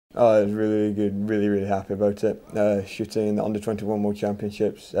Oh, it was really good, really happy about it. Shooting in the Under-21 World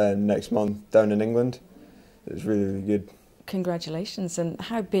Championships next month down in England. It was really good. Congratulations. And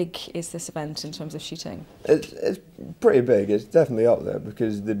how big is this event in terms of shooting? It's pretty big. It's definitely up there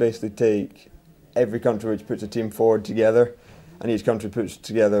because they basically take every country which puts a team forward together, and each country puts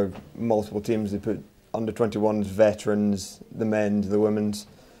together multiple teams. They put Under-21s, veterans, the men's, the women's.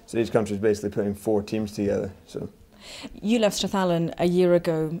 So each country is basically putting 4 teams together. So. You left Strathallian a year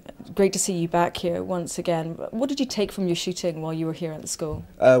ago. Great to see you back here once again. What did you take from your shooting while you were here at the school?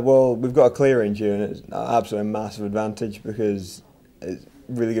 Well, we've got a clear range here, and it's an absolutely massive advantage because it's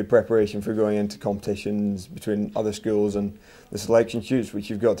really good preparation for going into competitions between other schools and the selection shoots, which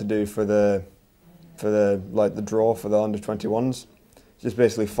you've got to do for the draw for the Under-21s. Just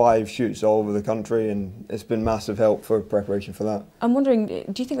basically 5 shoots all over the country, and it's been massive help for preparation for that. I'm wondering,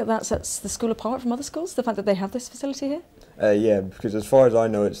 do you think that sets the school apart from other schools, the fact that they have this facility here? Yeah, because as far as I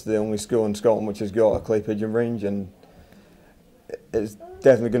know, it's the only school in Scotland which has got a clay pigeon range, and it's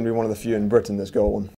definitely going to be one of the few in Britain that's got one.